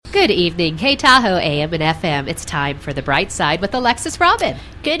Good evening. Hey, Tahoe AM and FM. It's time for The Bright Side with Alexis Robin.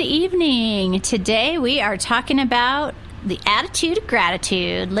 Good evening. Today we are talking about the attitude of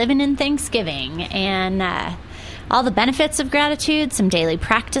gratitude, living in Thanksgiving, and all the benefits of gratitude, some daily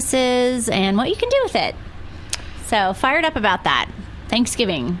practices, and what you can do with it. So fired up about that.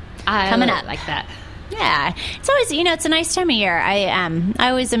 Thanksgiving coming up. Like that. Yeah. It's always, it's a nice time of year. I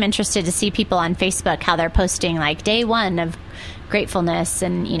always am interested to see people on Facebook, how they're posting like day one of gratefulness,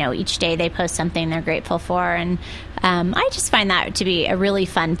 and each day they post something they're grateful for, and I just find that to be a really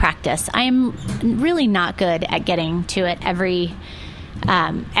fun practice. I am really not good at getting to it every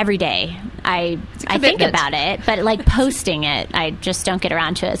day. I think about it, but like posting it, I just don't get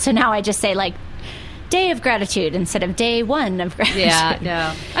around to it. So now I just say like day of gratitude instead of day one of gratitude. Yeah,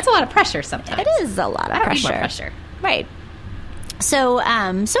 no, that's a lot of pressure sometimes. It is a lot of pressure. Right. So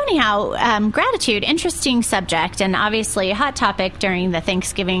anyhow, gratitude, interesting subject, and obviously a hot topic during the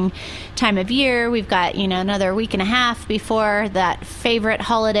Thanksgiving time of year. We've got, another week and a half before that favorite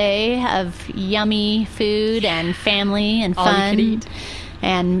holiday of yummy food and family and fun. All you can eat.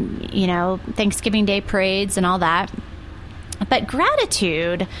 And, Thanksgiving Day parades and all that. But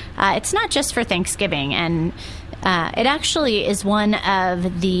gratitude, it's not just for Thanksgiving, and it actually is one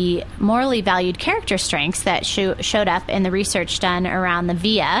of the morally valued character strengths that showed up in the research done around the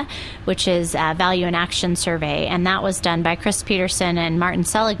VIA, which is a Value in Action Survey, and that was done by Chris Peterson and Martin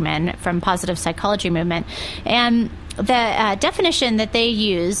Seligman from Positive Psychology Movement. And the definition that they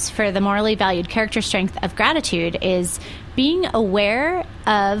use for the morally valued character strength of gratitude is being aware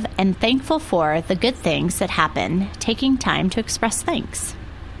of and thankful for the good things that happen, taking time to express thanks.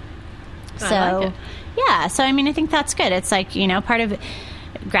 I like it. Yeah, so I think that's good. It's like, part of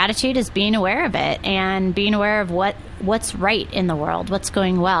gratitude is being aware of it and being aware of what's right in the world, what's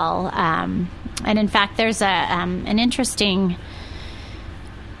going well. And in fact, there's an interesting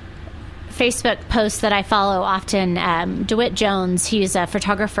Facebook post that I follow often. DeWitt Jones, he's a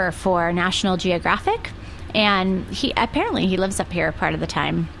photographer for National Geographic, and he lives up here part of the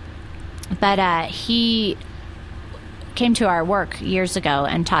time. But he came to our work years ago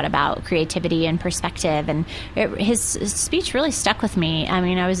and taught about creativity and perspective, and his speech really stuck with me.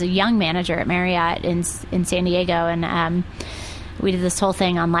 I was a young manager at Marriott in San Diego, and we did this whole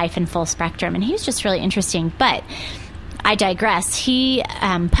thing on life in full spectrum, and he was just really interesting. But I digress. He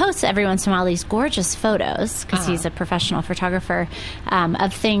posts every once in a while these gorgeous photos, because he's a professional photographer,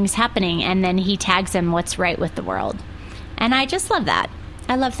 of things happening, and then he tags them what's right with the world. And I just love that.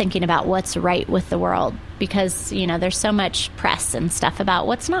 I love thinking about what's right with the world, because, there's so much press and stuff about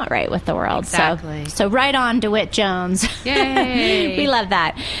what's not right with the world. Exactly. So right on, DeWitt Jones. Yay! We love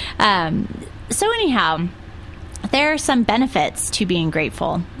that. So anyhow, there are some benefits to being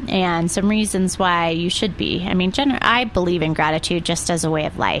grateful and some reasons why you should be. I believe in gratitude just as a way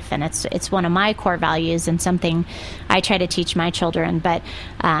of life, and it's one of my core values and something I try to teach my children. But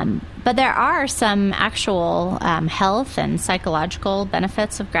there are some actual health and psychological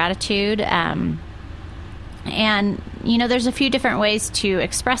benefits of gratitude. And, there's a few different ways to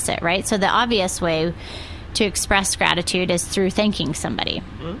express it, right? So the obvious way to express gratitude is through thanking somebody.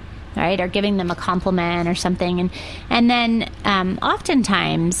 Mm-hmm. Right, or giving them a compliment or something, and then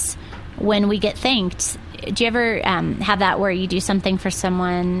oftentimes when we get thanked, do you ever have that where you do something for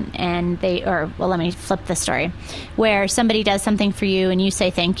someone and let me flip the story, where somebody does something for you and you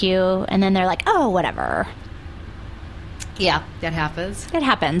say thank you, and then they're like, oh, whatever. Yeah, that happens. It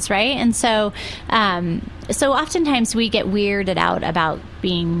happens, right? And so oftentimes we get weirded out about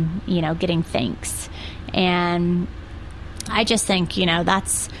being, getting thanks, and I just think,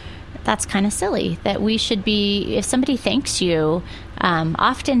 that's kind of silly, that we should be, if somebody thanks you,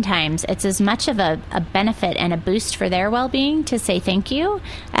 oftentimes it's as much of a benefit and a boost for their well-being to say thank you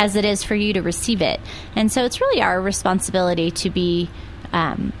as it is for you to receive it. And so it's really our responsibility to be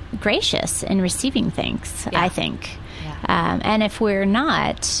gracious in receiving thanks, I think. Yeah. And if we're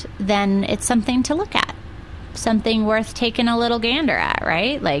not, then it's something to look at, something worth taking a little gander at,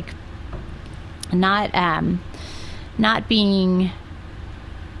 right? Like not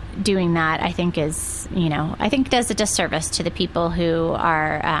doing that, I think is, does a disservice to the people who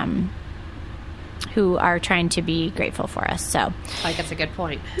are trying to be grateful for us. So I think that's a good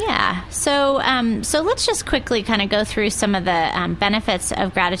point. Yeah. So let's just quickly kind of go through some of the benefits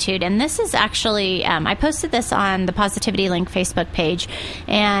of gratitude. And this is actually, I posted this on the Positivity Link Facebook page,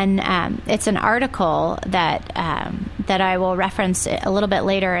 and it's an article that I will reference a little bit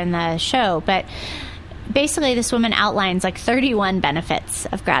later in the show. But basically, this woman outlines like 31 benefits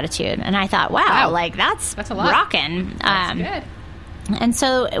of gratitude. And I thought, wow. Like that's a lot. Rocking. That's good. And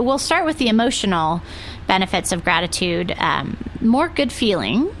so we'll start with the emotional benefits of gratitude. More good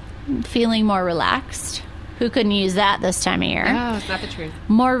feeling, feeling more relaxed. Who couldn't use that this time of year? Oh, it's not the truth.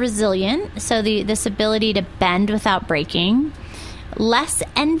 More resilient, so this ability to bend without breaking. Less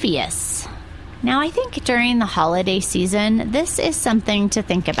envious. Now, I think during the holiday season, this is something to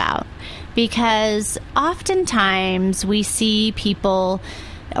think about, because oftentimes we see people,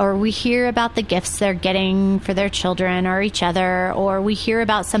 or we hear about the gifts they're getting for their children or each other, or we hear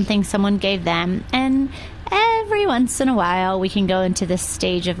about something someone gave them, and every once in a while we can go into this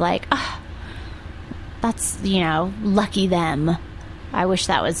stage of like, oh, that's, lucky them. I wish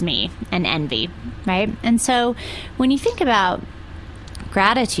that was me, and envy, right? And so when you think about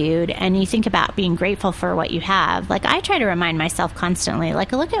gratitude and you think about being grateful for what you have, like I try to remind myself constantly,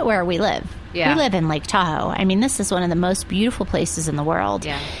 like, look at where we live. Yeah. We live in Lake Tahoe. I mean, this is one of the most beautiful places in the world.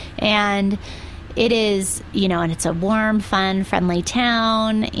 Yeah. And it is, and it's a warm, fun, friendly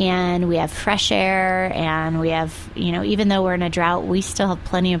town, and we have fresh air, and we have, even though we're in a drought, we still have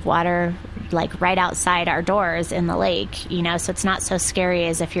plenty of water, like right outside our doors in the lake, so it's not so scary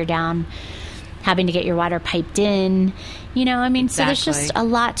as if you're down having to get your water piped in, Exactly. So there's just a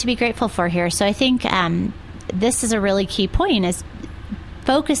lot to be grateful for here. So I think this is a really key point, is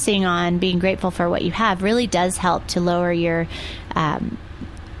focusing on being grateful for what you have really does help to lower your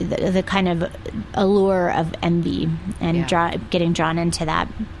the kind of allure of envy and getting drawn into that,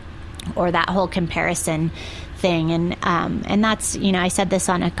 or that whole comparison thing. And that's, I said this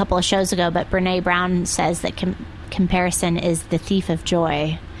on a couple of shows ago, but Brene Brown says that comparison is the thief of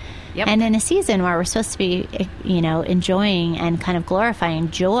joy. Yep. And in a season where we're supposed to be, enjoying and kind of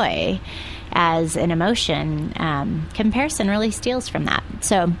glorifying joy as an emotion, comparison really steals from that.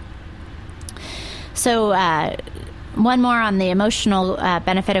 So one more on the emotional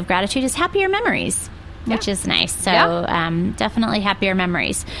benefit of gratitude is happier memories, which is nice. So definitely happier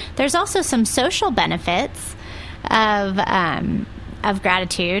memories. There's also some social benefits of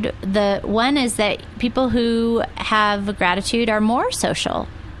gratitude. The one is that people who have gratitude are more social.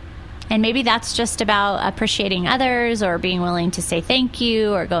 And maybe that's just about appreciating others, or being willing to say thank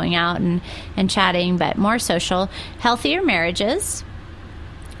you, or going out and chatting, but more social. Healthier marriages,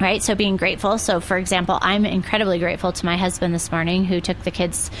 right? So being grateful. So, for example, I'm incredibly grateful to my husband this morning, who took the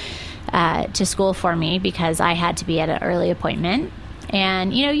kids to school for me because I had to be at an early appointment.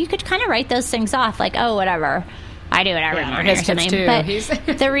 And, you could kind of write those things off like, oh, whatever. I do it every morning or something.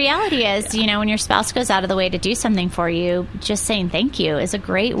 But the reality is, when your spouse goes out of the way to do something for you, just saying thank you is a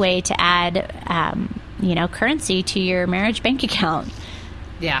great way to add, currency to your marriage bank account.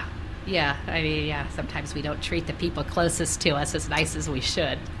 Yeah. Yeah. I mean, sometimes we don't treat the people closest to us as nice as we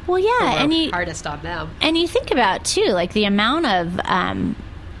should. Well, yeah. And we're hardest on them. And you think about, too, like the amount of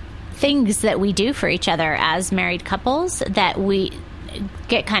things that we do for each other as married couples that we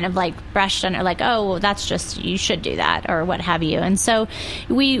get kind of like brushed under, like, oh, well, that's just, you should do that, or what have you. And so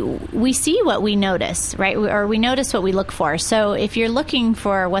we see what we notice, right? Or we notice what we look for. So if you're looking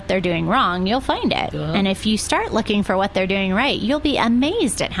for what they're doing wrong, you'll find it. And if you start looking for what they're doing right, you'll be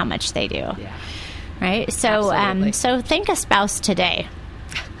amazed at how much they do. Yeah. Right? So so thank a spouse today.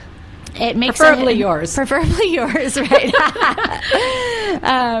 It makes preferably yours, right?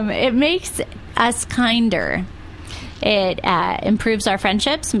 It makes us kinder. It improves our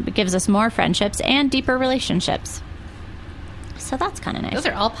friendships, gives us more friendships, and deeper relationships. So that's kind of nice. Those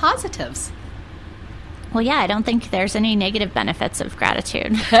are all positives. Well, yeah, I don't think there's any negative benefits of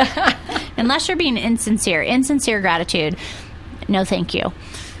gratitude. Unless you're being insincere. Insincere gratitude, no thank you.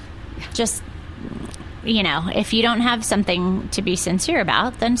 Just, if you don't have something to be sincere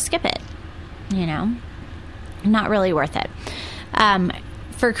about, then skip it. Not really worth it.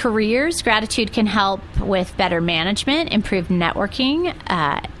 For careers, gratitude can help with better management, improved networking,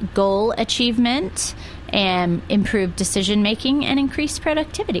 goal achievement, and improved decision-making, and increased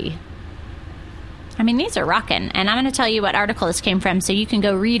productivity. I mean, these are rocking. And I'm going to tell you what article this came from, so you can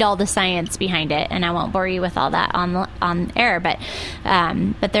go read all the science behind it, and I won't bore you with all that on air. But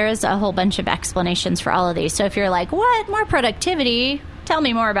there is a whole bunch of explanations for all of these. So if you're like, what? More productivity? Tell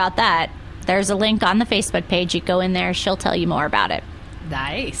me more about that. There's a link on the Facebook page. You go in there. She'll tell you more about it.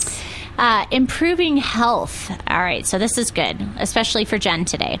 Nice. Improving health. All right, so this is good, especially for Jen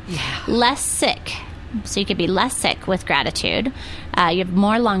today. Yeah. Less sick. So you could be less sick with gratitude. You have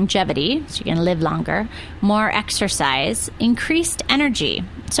more longevity, so you're going to live longer. More exercise. Increased energy.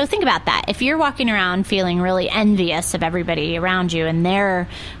 So think about that. If you're walking around feeling really envious of everybody around you and their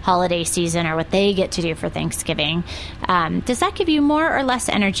holiday season or what they get to do for Thanksgiving, does that give you more or less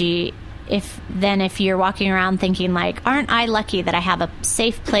energy if you're walking around thinking like, aren't I lucky that I have a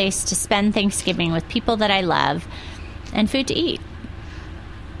safe place to spend Thanksgiving with people that I love and food to eat?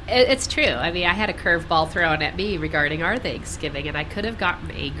 It's true. I mean, I had a curveball thrown at me regarding our Thanksgiving, and I could have gotten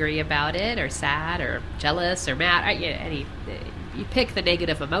angry about it, or sad, or jealous, or mad. You pick the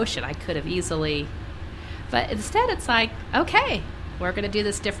negative emotion. I could have easily, but instead, it's like, okay, we're going to do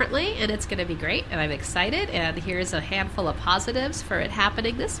this differently, and it's going to be great, and I'm excited. And here's a handful of positives for it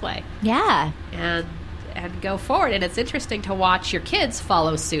happening this way. Yeah, and go forward. And it's interesting to watch your kids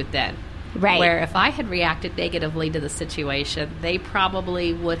follow suit then. Right. Where if I had reacted negatively to the situation, they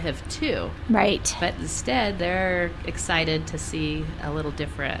probably would have too. Right. But instead, they're excited to see a little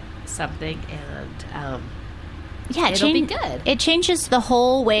different something, and it'll be good. It changes the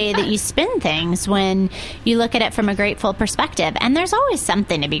whole way that you spin things when you look at it from a grateful perspective. And there's always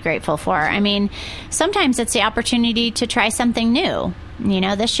something to be grateful for. I mean, sometimes it's the opportunity to try something new. You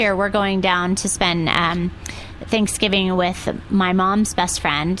know, this year we're going down to spend Thanksgiving with my mom's best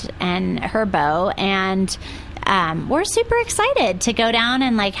friend and her beau, and we're super excited to go down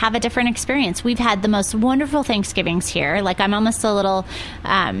and like have a different experience. We've had the most wonderful Thanksgivings here. Like, I'm almost a little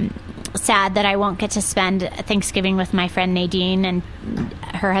sad that I won't get to spend Thanksgiving with my friend Nadine and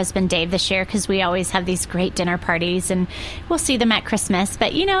her husband Dave this year, because we always have these great dinner parties, and we'll see them at Christmas.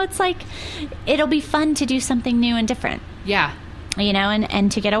 But, you know, it's like, it'll be fun to do something new and different. Yeah. You know,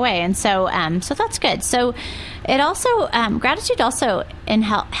 and to get away. And so so that's good. So it also, gratitude also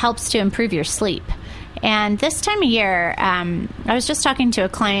helps to improve your sleep. And this time of year, I was just talking to a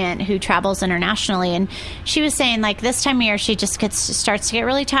client who travels internationally, and she was saying, like, this time of year, she just starts to get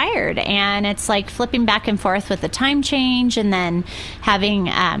really tired. And it's like flipping back and forth with the time change, and then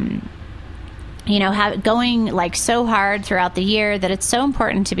having, going like so hard throughout the year that it's so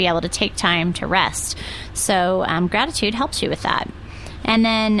important to be able to take time to rest. So gratitude helps you with that. And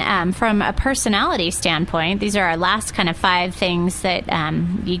then from a personality standpoint, these are our last kind of 5 things that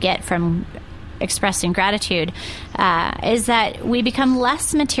you get from expressing gratitude, is that we become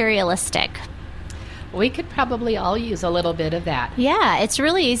less materialistic. We could probably all use a little bit of that. Yeah, it's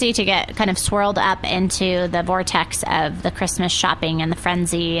really easy to get kind of swirled up into the vortex of the Christmas shopping and the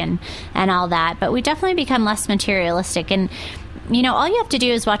frenzy and all that. But we definitely become less materialistic. And, you know, all you have to do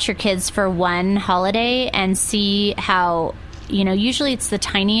is watch your kids for one holiday and see how, you know, usually it's the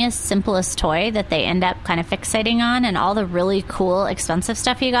tiniest, simplest toy that they end up kind of fixating on, and all the really cool, expensive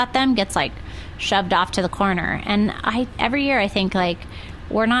stuff you got them gets like shoved off to the corner. And every year I think, like,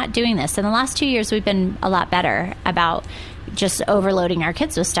 we're not doing this. In the last 2 years, we've been a lot better about just overloading our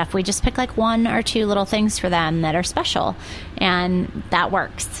kids with stuff. We just pick like 1 or 2 little things for them that are special, and that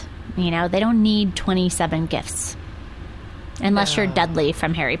works. You know, they don't need 27 gifts unless you're Dudley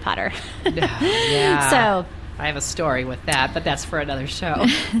from Harry Potter. Yeah. So I have a story with that, but that's for another show.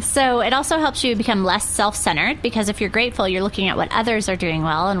 So it also helps you become less self-centered, because if you're grateful, you're looking at what others are doing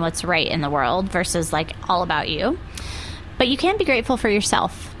well and what's right in the world versus like all about you. But you can be grateful for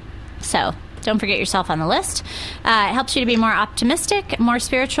yourself. So don't forget yourself on the list. It helps you to be more optimistic, more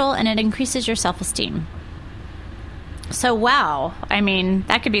spiritual, and it increases your self-esteem. So, wow. I mean,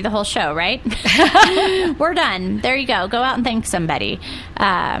 that could be the whole show, right? We're done. There you go. Go out and thank somebody.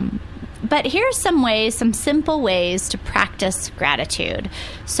 But here's some simple ways to practice gratitude.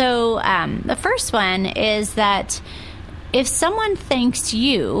 So the first one is that if someone thanks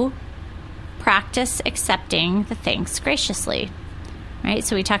you, practice accepting the thanks graciously. Right?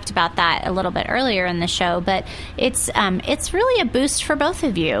 So we talked about that a little bit earlier in the show, but it's really a boost for both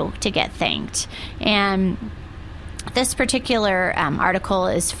of you to get thanked. And this particular article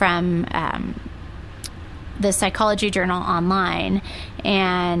is from the Psychology Journal Online,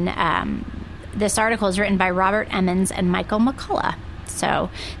 and this article is written by Robert Emmons and Michael McCullough. So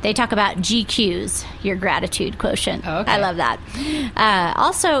they talk about GQs, your gratitude quotient. Oh, okay. I love that.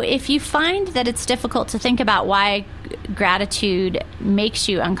 Also, if you find that it's difficult to think about why gratitude makes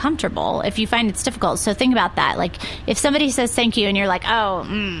you uncomfortable, if you find it's difficult, so think about that. Like, if somebody says thank you and you're like,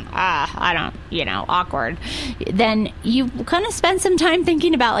 I don't, awkward, then you kind of spend some time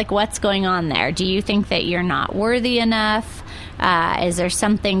thinking about, like, what's going on there. Do you think that you're not worthy enough? Is there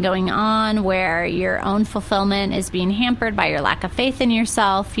something going on where your own fulfillment is being hampered by your lack of faith in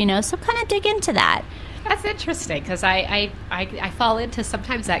yourself? So kind of dig into that. That's interesting, because I fall into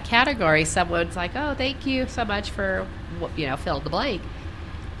sometimes that category. Someone's like, oh, thank you so much for, fill in the blank.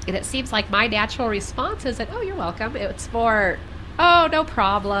 And it seems like my natural response isn't, oh, you're welcome. It's more, oh, no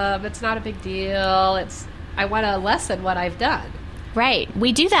problem. It's not a big deal. I want to lessen what I've done. Right.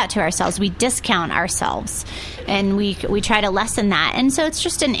 We do that to ourselves. We discount ourselves, and we try to lessen that. And so it's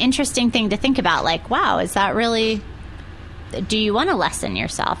just an interesting thing to think about, like, wow, is that really, do you want to lessen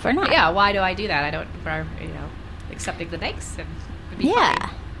yourself or not? Yeah, why do I do that? I don't, accepting the thanks and be fine.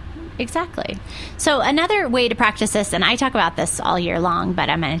 Exactly. So another way to practice this, and I talk about this all year long, but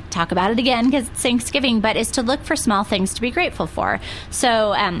I'm going to talk about it again because it's Thanksgiving, but is to look for small things to be grateful for.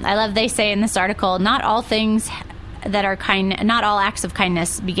 So I love they say in this article, not all things that are kind, not all acts of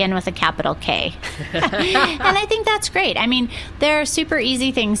kindness begin with a capital K. And I think that's great. I mean, there are super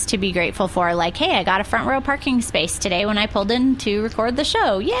easy things to be grateful for, like, hey, I got a front row parking space today when I pulled in to record the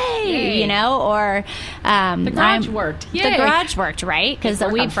show. Yay! You know, or the garage worked. Yay. The garage worked, right? Because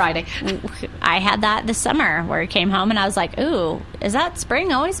on Friday. I had that this summer where I came home and I was like, ooh, is that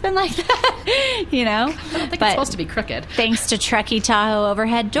spring always been like that? You know? I don't think it's supposed to be crooked. Thanks to Truckee Tahoe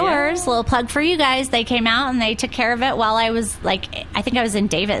Overhead Doors, little plug for you guys. They came out and they took care of it while I was I think I was in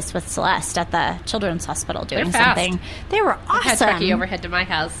Davis with Celeste at the Children's Hospital doing something. They were awesome. I had Truckee overhead to my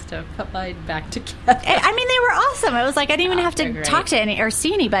house to put mine back together. I mean, they were awesome. It was like I didn't even have to talk to any or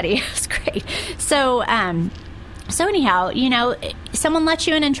see anybody. It was great. So, so anyhow, you know, someone lets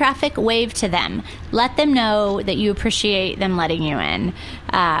you in traffic, wave to them. Let them know that you appreciate them letting you in.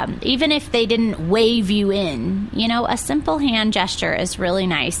 Even if they didn't wave you in, you know, a simple hand gesture is really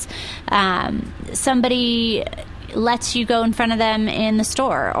nice. Somebody lets you go in front of them in the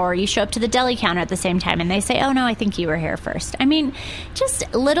store, or you show up to the deli counter at the same time and they say, oh no, I think you were here first. I mean,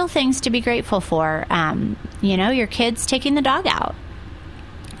 just little things to be grateful for. You know, your kids taking the dog out.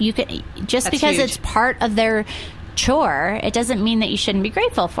 You can just That's because huge. it's part of their chore, it doesn't mean that you shouldn't be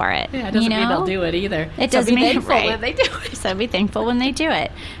grateful for it. Yeah, it doesn't mean they'll do it either. It doesn't mean thankful when they do it. So be thankful when they do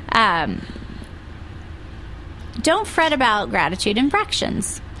it. Don't fret about gratitude in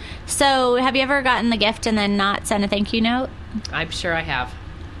fractions. So have you ever gotten the gift and then not sent a thank you note? I'm sure I have.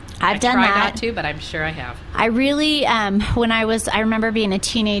 I've done that. I that. try not to, but I'm sure I have. I really, I remember being a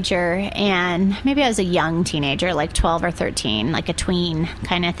teenager, and maybe I was a young teenager, like 12 or 13, like a tween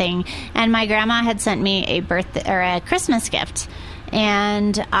kind of thing. And my grandma had sent me a birthday or a Christmas gift,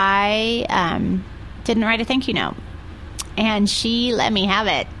 and I didn't write a thank you note. And she let me have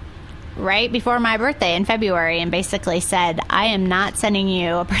it right before my birthday in February and basically said, I am not sending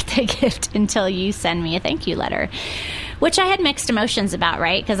you a birthday gift until you send me a thank you letter, which I had mixed emotions about,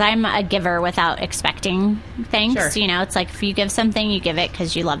 right? Because I'm a giver without expecting thanks. Sure. You know, it's like if you give something, you give it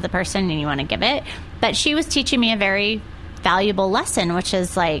because you love the person and you want to give it. But she was teaching me a very valuable lesson, which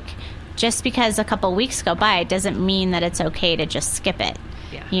is like, just because a couple weeks go by, it doesn't mean that it's okay to just skip it.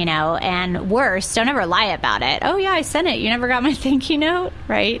 Yeah. You know, and worse, don't ever lie about it. Oh, yeah, I sent it. You never got my thank you note,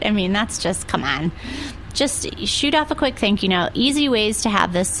 right? I mean, that's just, come on. Just shoot off a quick thank you note. Easy ways to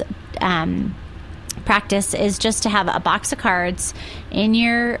have this practice is just to have a box of cards in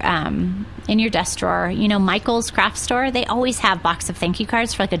your desk drawer. You know, Michael's craft store, they always have box of thank you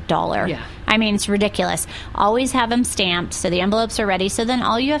cards for like $1. Yeah. I mean, it's ridiculous. Always have them stamped so the envelopes are ready. So then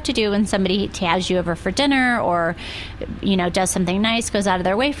all you have to do when somebody has you over for dinner or, you know, does something nice, goes out of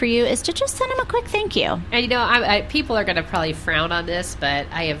their way for you, is to just send them a quick thank you. And, you know, people are going to probably frown on this, but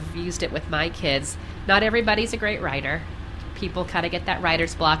I have used it with my kids. Not everybody's a great writer. People kind of get that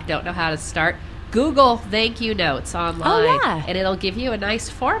writer's block, don't know how to start. Google thank you notes online, and it'll give you a nice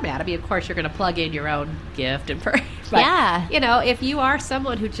format. I mean, of course, you're going to plug in your own gift and but, yeah. You know, if you are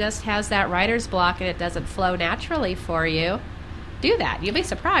someone who just has that writer's block and it doesn't flow naturally for you, do that. You'll be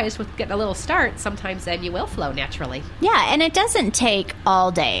surprised with getting a little start. Sometimes then you will flow naturally. Yeah, and it doesn't take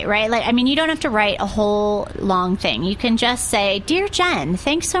all day, right? Like, I mean, you don't have to write a whole long thing. You can just say, Dear Jen,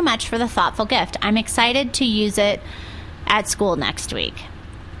 thanks so much for the thoughtful gift. I'm excited to use it at school next week.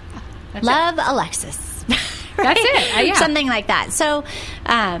 That's Love, it. Alexis. Right? That's it. Yeah. Something like that. So,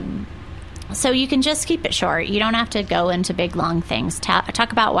 so you can just keep it short. You don't have to go into big, long things.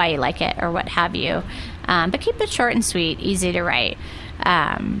 Talk about why you like it or what have you. But keep it short and sweet, easy to write.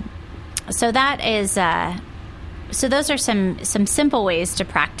 So that is. So those are some simple ways to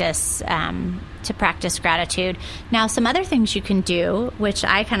practice gratitude. Now, some other things you can do, which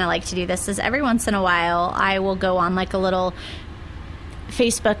I kind of like to do this, is every once in a while I will go on like a little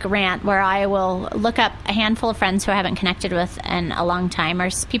Facebook rant where I will look up a handful of friends who I haven't connected with in a long time, or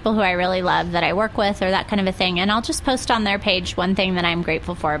people who I really love that I work with, or that kind of a thing, and I'll just post on their page one thing that I'm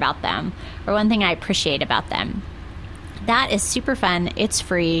grateful for about them, or one thing I appreciate about them. That is super fun. It's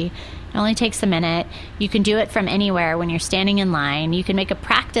free. It only takes a minute. You can do it from anywhere when you're standing in line. You can make a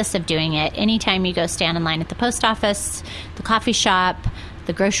practice of doing it anytime you go stand in line at the post office, the coffee shop,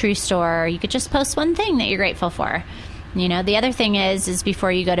 the grocery store. You could just post one thing that you're grateful for. You know, the other thing is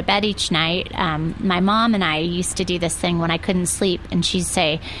before you go to bed each night, my mom and I used to do this thing when I couldn't sleep, and she'd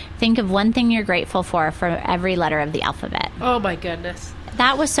say, think of one thing you're grateful for every letter of the alphabet. Oh, my goodness.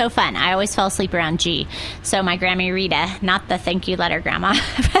 That was so fun. I always fell asleep around G. So my Grammy Rita, not the thank you letter grandma,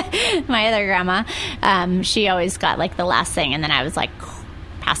 my other grandma, she always got like the last thing, and then I was like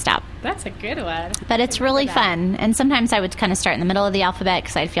passed out. That's a good one. But it's really fun. And sometimes I would kind of start in the middle of the alphabet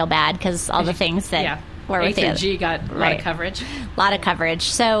because I'd feel bad because all the things that were with A through G got a lot of coverage. A lot of coverage.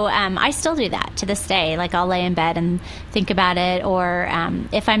 So I still do that to this day. Like I'll lay in bed and think about it. Or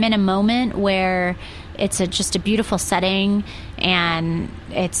if I'm in a moment where it's just a beautiful setting and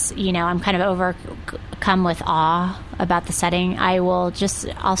it's, I'm kind of overcome with awe about the setting,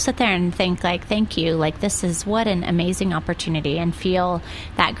 I'll sit there and think like, thank you. Like this is what an amazing opportunity, and feel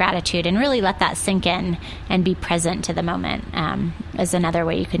that gratitude and really let that sink in and be present to the moment is another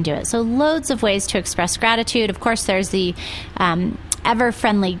way you can do it. So loads of ways to express gratitude. Of course, there's the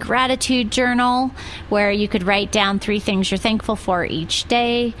Ever-Friendly Gratitude Journal, where you could write down 3 things you're thankful for each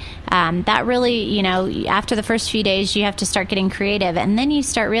day. That really, after the first few days, you have to start getting creative. And then you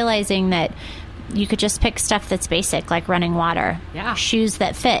start realizing that you could just pick stuff that's basic, like running water, shoes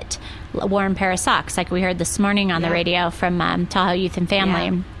that fit, a warm pair of socks, like we heard this morning on the radio from Tahoe Youth and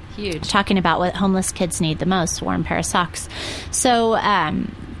Family. Huge. Talking about what homeless kids need the most, warm pair of socks. So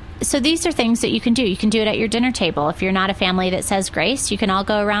these are things that you can do. You can do it at your dinner table. If you're not a family that says grace, you can all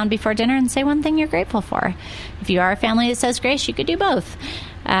go around before dinner and say one thing you're grateful for. If you are a family that says grace, you could do both.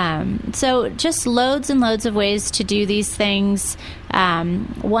 So just loads and loads of ways to do these things.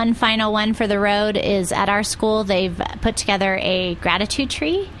 One final one for the road is at our school, they've put together a gratitude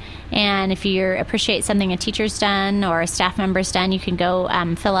tree. And if you appreciate something a teacher's done or a staff member's done, you can go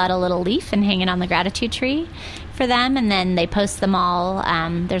fill out a little leaf and hang it on the gratitude tree for them. And then they post them all.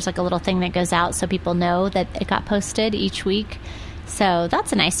 There's like a little thing that goes out so people know that it got posted each week. So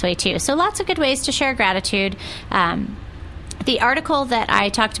that's a nice way too. So lots of good ways to share gratitude. The article that I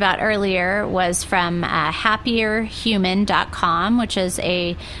talked about earlier was from happierhuman.com, which is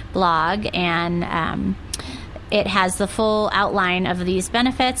a blog, and it has the full outline of these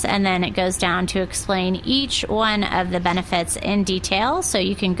benefits, and then it goes down to explain each one of the benefits in detail. So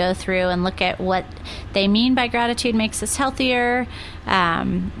you can go through and look at what they mean by gratitude makes us healthier,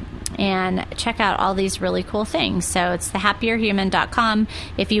 and check out all these really cool things. So it's thehappierhuman.com.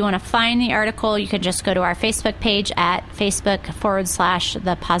 If you want to find the article, you can just go to our Facebook page at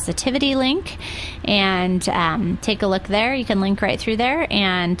Facebook.com/the positivity link and take a look there. You can link right through there.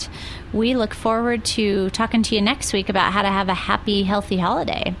 And we look forward to talking to you next week about how to have a happy, healthy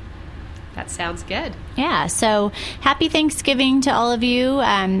holiday. That sounds good. Yeah, so happy Thanksgiving to all of you.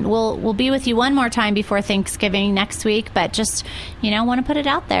 We'll be with you one more time before Thanksgiving next week, but just, want to put it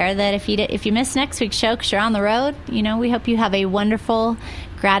out there that if you miss next week's show because you're on the road, we hope you have a wonderful,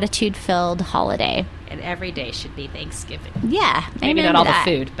 gratitude-filled holiday. And every day should be Thanksgiving. Yeah, maybe not all the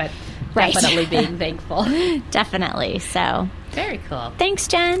food, but definitely being thankful. Definitely, so... Very cool. Thanks,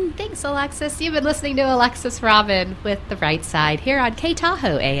 Jen. Thanks, Alexis. You've been listening to Alexis Robin with The Right Side here on K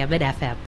Tahoe AM and FM.